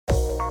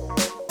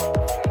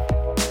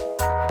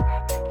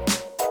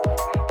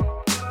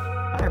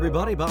Hi,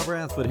 everybody. Bob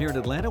Rathbun here in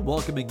Atlanta,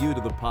 welcoming you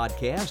to the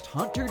podcast.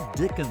 Hunter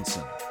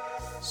Dickinson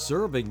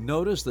serving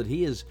notice that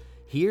he is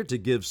here to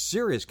give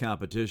serious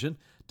competition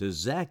to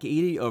Zach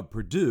Edey of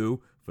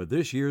Purdue for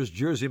this year's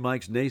Jersey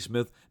Mike's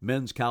Naismith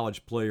Men's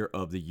College Player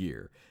of the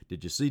Year.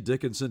 Did you see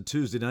Dickinson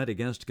Tuesday night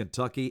against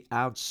Kentucky?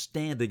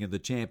 Outstanding in the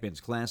Champions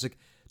Classic.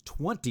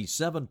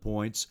 27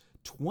 points,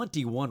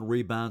 21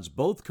 rebounds,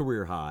 both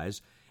career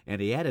highs,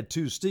 and he added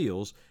 2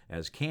 steals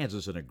as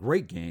Kansas, in a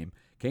great game,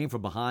 came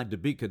from behind to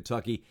beat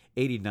Kentucky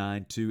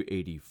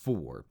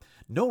 89-84.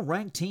 No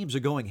ranked teams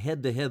are going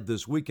head-to-head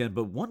this weekend,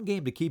 but one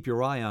game to keep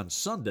your eye on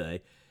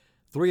Sunday.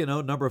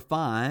 3-0, number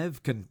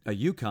 5,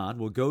 UConn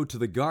will go to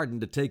the Garden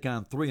to take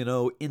on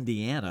 3-0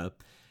 Indiana.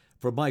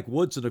 For Mike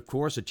Woodson, of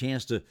course, a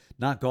chance to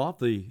knock off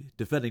the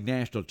defending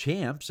national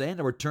champs and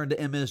a return to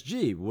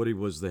MSG. Woody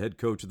was the head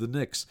coach of the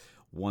Knicks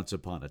once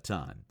upon a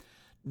time.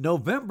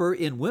 November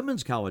in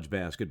women's college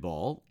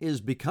basketball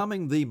is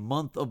becoming the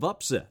month of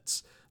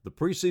upsets. The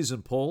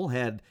preseason poll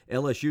had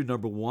LSU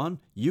number 1,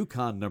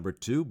 UConn number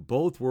 2.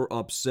 Both were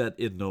upset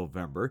in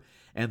November.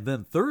 And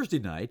then Thursday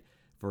night,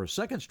 for a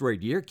second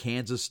straight year,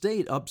 Kansas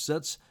State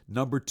upsets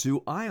number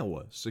 2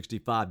 Iowa,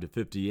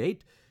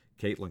 65-58.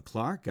 Caitlin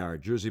Clark, our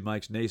Jersey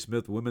Mike's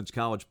Naismith Women's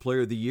College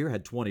Player of the Year,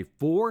 had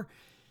 24,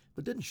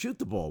 but didn't shoot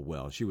the ball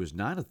well. She was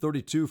 9 of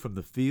 32 from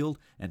the field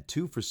and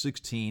 2 for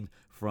 16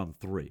 from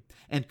 3.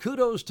 And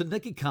kudos to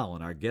Nikki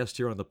Collin, our guest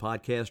here on the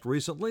podcast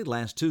recently.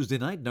 Last Tuesday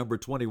night, number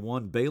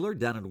 21 Baylor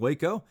down in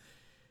Waco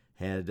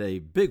had a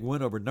big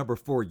win over number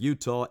 4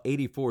 Utah,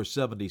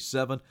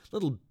 84-77.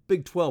 Little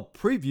Big 12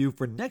 preview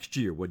for next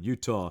year when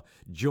Utah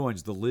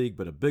joins the league,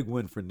 but a big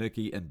win for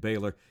Nikki and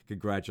Baylor.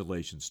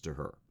 Congratulations to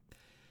her.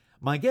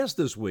 My guest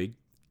this week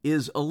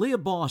is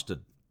Aliyah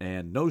Boston,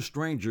 and no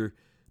stranger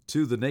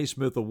to the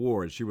Naismith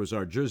Award. She was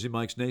our Jersey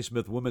Mike's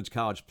Naismith Women's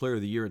College Player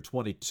of the Year in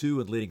 22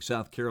 and leading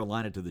South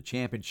Carolina to the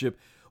championship.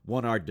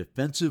 Won our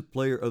Defensive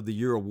Player of the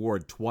Year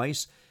award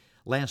twice.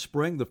 Last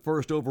spring, the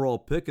first overall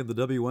pick in the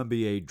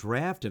WNBA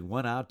draft, and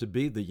went out to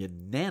be the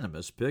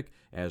unanimous pick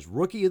as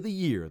Rookie of the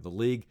Year in the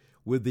league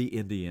with the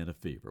Indiana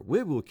Fever.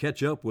 We will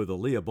catch up with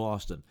Aliyah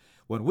Boston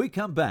when we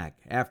come back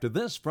after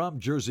this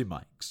from Jersey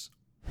Mike's.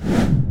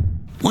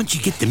 Once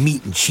you get the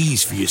meat and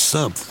cheese for your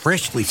sub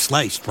freshly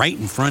sliced right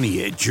in front of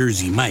you at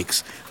Jersey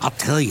Mike's, I'll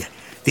tell you,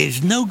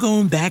 there's no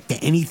going back to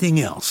anything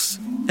else.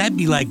 That'd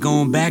be like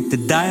going back to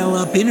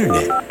dial-up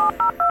internet.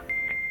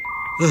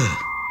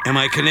 Am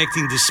I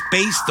connecting to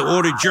space to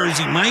order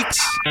Jersey Mike's?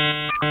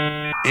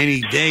 Any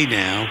day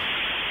now.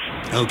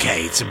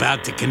 Okay, it's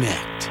about to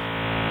connect.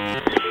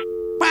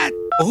 What?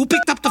 Who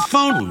picked up the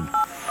phone?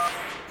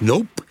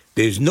 Nope,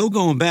 there's no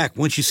going back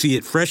once you see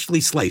it freshly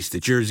sliced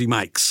at Jersey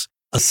Mike's.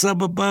 A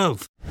sub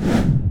above.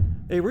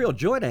 A real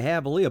joy to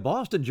have Aliyah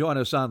Boston join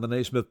us on the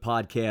Naismith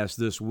podcast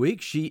this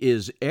week. She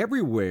is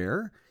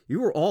everywhere.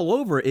 You were all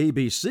over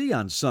ABC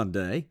on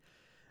Sunday,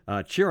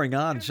 cheering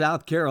on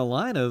South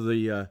Carolina.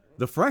 The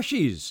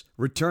Freshies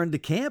returned to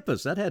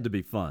campus. That had to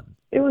be fun.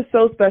 It was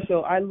so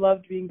special. I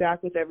loved being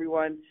back with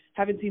everyone.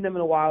 Haven't seen them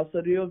in a while, so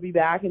to be able to be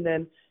back and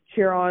then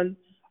cheer on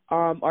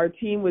our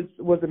team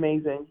was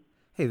amazing.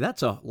 Hey,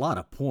 that's a lot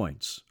of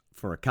points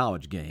for a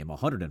college game,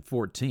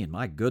 114.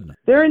 My goodness.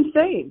 They're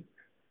insane.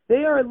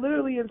 They are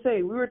literally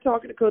insane. We were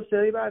talking to Coach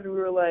Staley about it, and we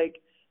were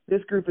like,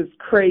 this group is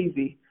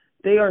crazy.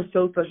 They are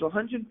so special.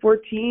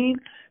 114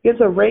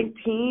 against a ranked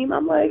team.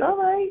 I'm like, all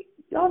right,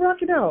 y'all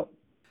rocking out.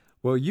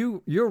 Well,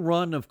 your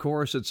run, of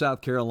course, at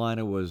South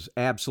Carolina was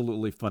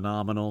absolutely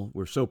phenomenal.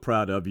 We're so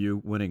proud of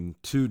you, winning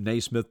 2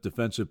 Naismith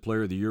Defensive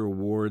Player of the Year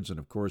awards, and,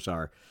 of course,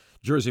 our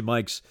Jersey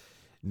Mike's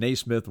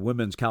Naismith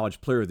Women's College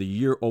Player of the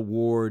Year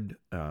award,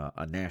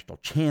 a national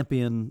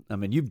champion. I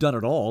mean, you've done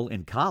it all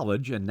in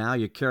college, and now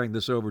you're carrying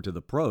this over to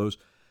the pros.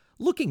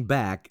 Looking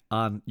back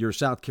on your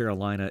South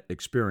Carolina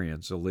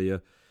experience,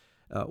 Aliyah,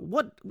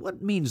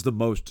 what means the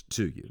most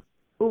to you?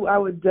 Ooh, I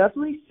would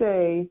definitely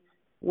say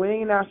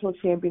winning a national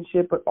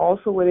championship, but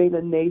also winning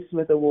the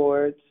Naismith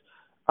Awards,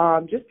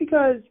 just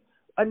because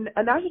a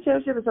national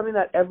championship is something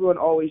that everyone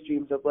always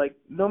dreams of. Like,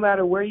 no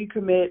matter where you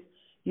commit,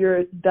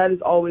 that is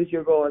always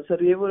your goal. And so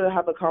to be able to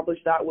have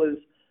accomplished that was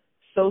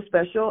so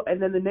special.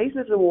 And then the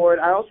Naismith Award,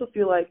 I also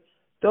feel like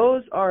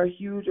those are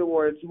huge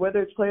awards,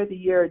 whether it's Player of the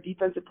Year or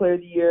Defensive Player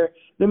of the Year,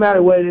 no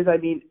matter what it is. I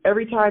mean,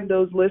 every time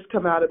those lists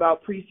come out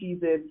about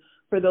preseason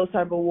for those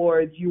type of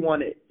awards, you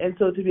want it. And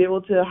so to be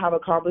able to have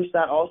accomplished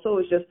that also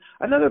is just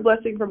another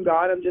blessing from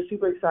God. I'm just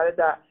super excited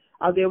that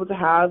I'll be able to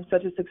have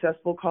such a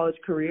successful college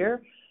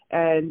career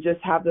and just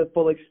have the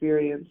full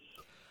experience.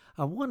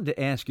 I wanted to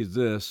ask you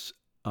this,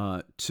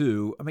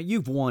 too. I mean,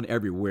 you've won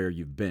everywhere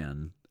you've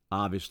been.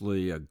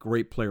 Obviously, a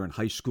great player in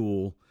high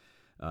school.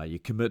 You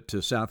commit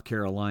to South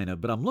Carolina.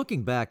 But I'm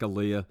looking back,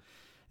 Aliyah,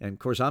 and, of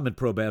course, I'm in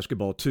pro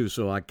basketball, too,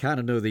 so I kind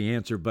of know the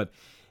answer. But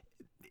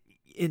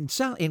in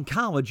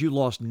college, you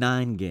lost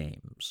 9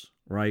 games,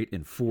 right,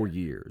 in 4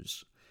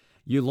 years.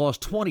 You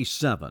lost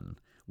 27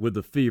 with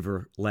the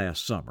Fever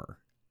last summer.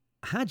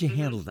 How'd you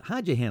handle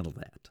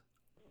that?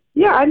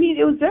 Yeah, I mean,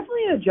 it was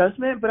definitely an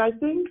adjustment, but I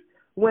think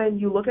when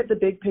you look at the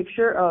big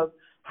picture of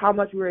how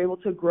much we were able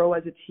to grow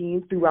as a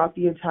team throughout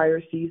the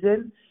entire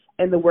season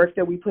and the work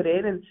that we put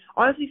in, and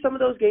honestly, some of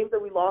those games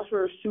that we lost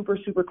were super,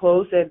 super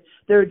close, and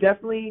they're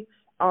definitely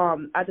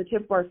at the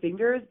tip of our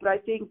fingers, but I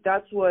think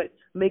that's what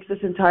makes this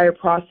entire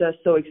process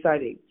so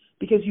exciting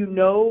because you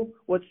know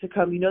what's to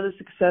come. You know the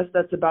success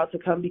that's about to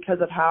come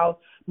because of how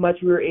much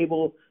we were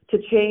able to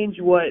change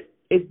what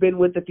it's been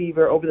with the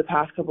Fever over the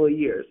past couple of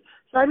years.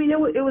 So, I mean, it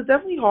was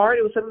definitely hard.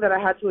 It was something that I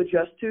had to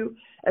adjust to,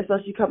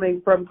 especially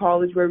coming from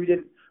college where we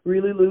didn't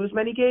really lose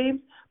many games.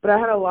 But I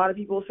had a lot of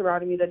people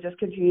surrounding me that just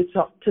continued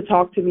to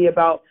talk to me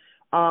about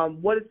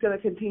what it's going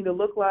to continue to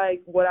look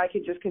like, what I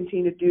can just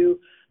continue to do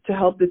to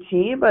help the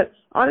team. But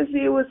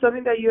honestly, it was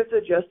something that you have to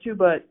adjust to,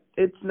 but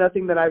it's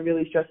nothing that I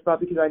really stress about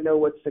because I know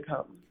what's to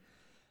come.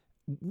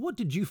 What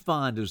did you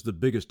find as the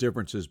biggest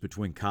differences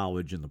between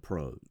college and the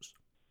pros?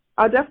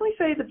 I'll definitely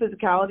say the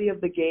physicality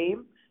of the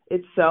game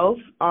itself,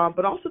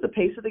 but also the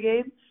pace of the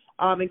game.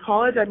 In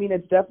college, I mean,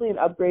 it's definitely an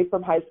upgrade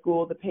from high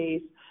school, the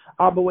pace.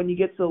 But when you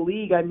get to the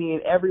league, I mean,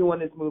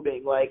 everyone is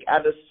moving, like,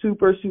 at a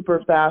super,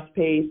 super fast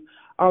pace.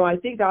 I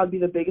think that would be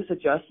the biggest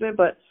adjustment.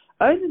 But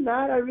other than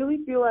that, I really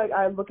feel like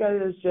I look at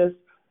it as just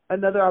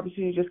another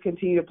opportunity to just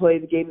continue to play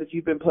the game that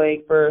you've been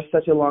playing for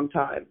such a long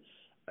time.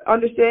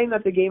 Understanding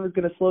that the game is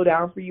going to slow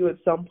down for you at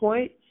some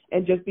point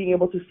and just being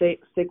able to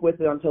stick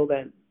with it until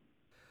then.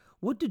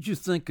 What did you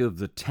think of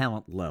the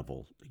talent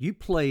level? You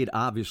played,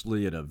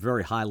 obviously, at a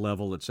very high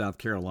level at South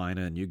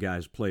Carolina, and you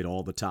guys played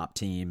all the top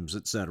teams,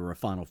 et cetera,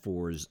 Final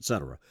Fours, et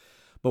cetera.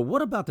 But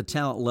what about the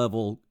talent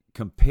level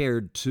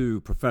compared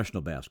to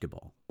professional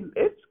basketball?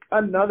 It's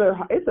another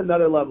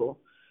level.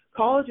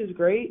 College is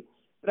great,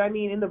 but, I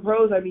mean, in the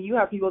pros, I mean, you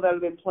have people that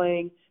have been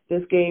playing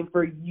this game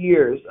for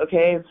years,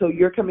 okay? And so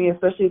you're coming in,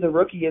 especially as a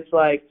rookie, it's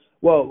like,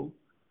 whoa,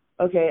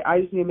 okay,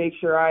 I just need to make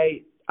sure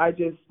I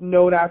just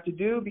know what I have to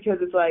do because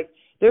it's like,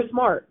 they're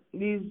smart.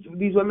 These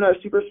women are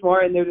super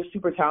smart and they're just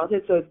super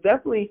talented. So it's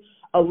definitely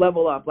a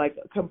level up, like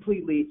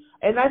completely.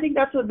 And I think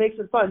that's what makes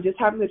it fun, just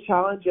having the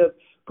challenge of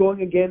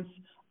going against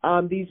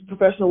these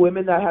professional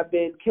women that have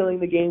been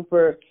killing the game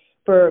for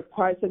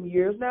quite some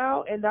years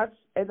now. And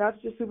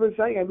that's just super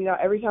exciting. I mean,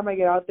 every time I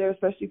get out there,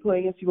 especially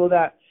playing against people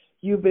that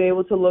you've been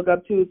able to look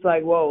up to, it's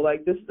like, whoa,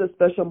 like this is a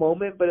special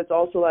moment. But it's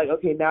also like,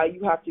 okay, now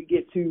you have to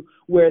get to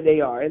where they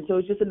are. And so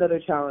it's just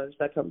another challenge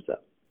that comes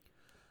up.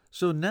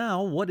 So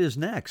now, what is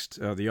next?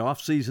 The off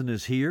season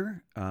is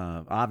here.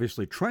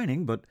 Obviously,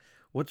 training, but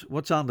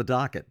what's on the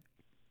docket?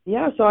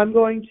 Yeah, so I'm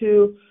going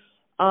to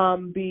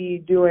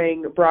be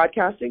doing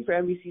broadcasting for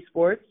NBC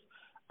Sports,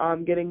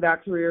 getting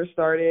that career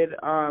started,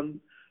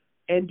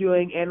 and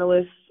doing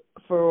analysts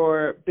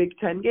for Big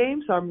Ten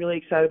games. So I'm really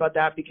excited about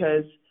that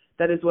because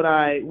that is what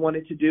I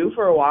wanted to do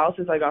for a while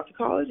since I got to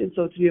college, and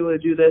so to be able to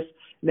do this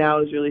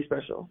now is really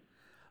special.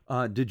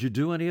 Did you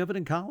do any of it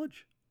in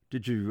college?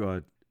 Did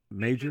you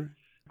major?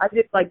 I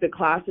did like the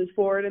classes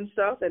for it and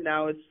stuff, and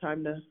now it's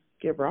time to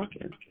get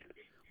rocking.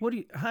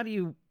 How do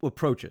you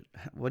approach it?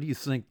 What do you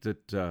think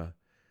that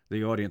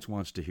the audience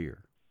wants to hear?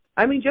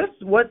 I mean, just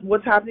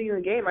what's happening in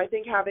the game. I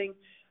think having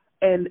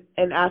an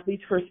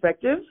athlete's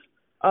perspective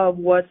of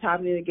what's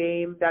happening in the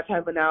game, that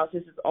type of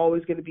analysis is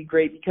always going to be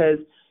great because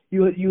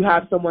you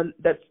have someone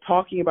that's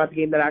talking about the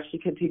game that actually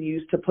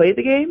continues to play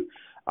the game,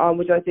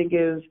 which I think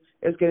is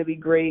going to be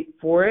great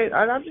for it.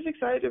 And I'm just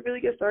excited to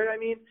really get started. I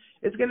mean,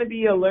 it's going to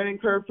be a learning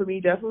curve for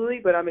me,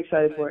 definitely, but I'm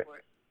excited for it.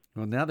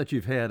 Well, now that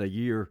you've had a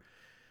year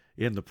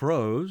in the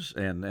pros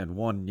and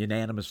won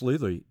unanimously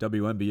the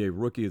WNBA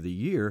Rookie of the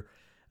Year,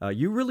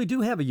 you really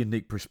do have a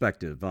unique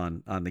perspective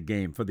on the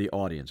game for the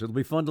audience. It'll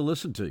be fun to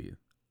listen to you.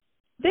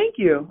 Thank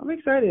you. I'm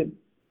excited.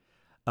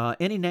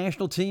 Any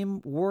national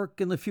team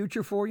work in the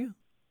future for you?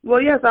 Well,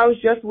 yes, I was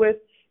just with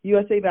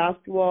USA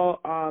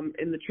Basketball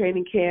in the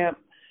training camp.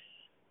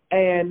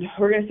 And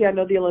we're going to see, I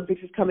know the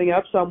Olympics is coming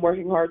up, so I'm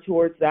working hard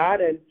towards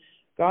that. And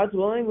God's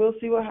willing, we'll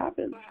see what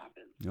happens.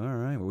 All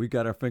right. Well, we've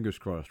got our fingers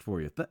crossed for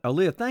you.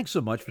 Aliyah, thanks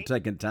so much for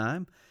taking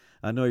time.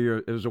 I know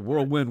it was a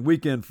whirlwind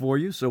weekend for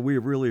you, so we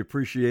really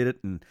appreciate it.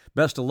 And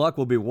best of luck.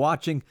 We'll be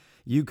watching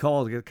you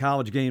call the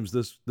college games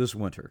this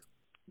winter.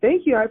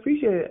 Thank you. I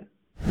appreciate it.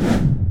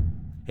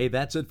 Hey,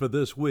 that's it for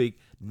this week.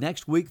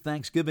 Next week,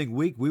 Thanksgiving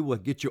week, we will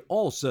get you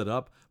all set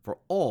up for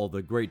all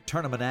the great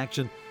tournament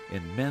action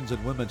in men's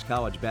and women's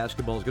college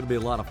basketball. It's going to be a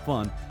lot of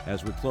fun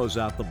as we close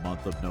out the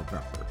month of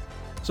November.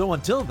 So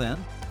until then,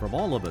 from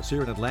all of us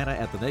here in Atlanta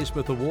at the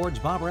Naismith Awards,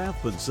 Bob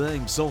Rathbun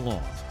saying so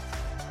long.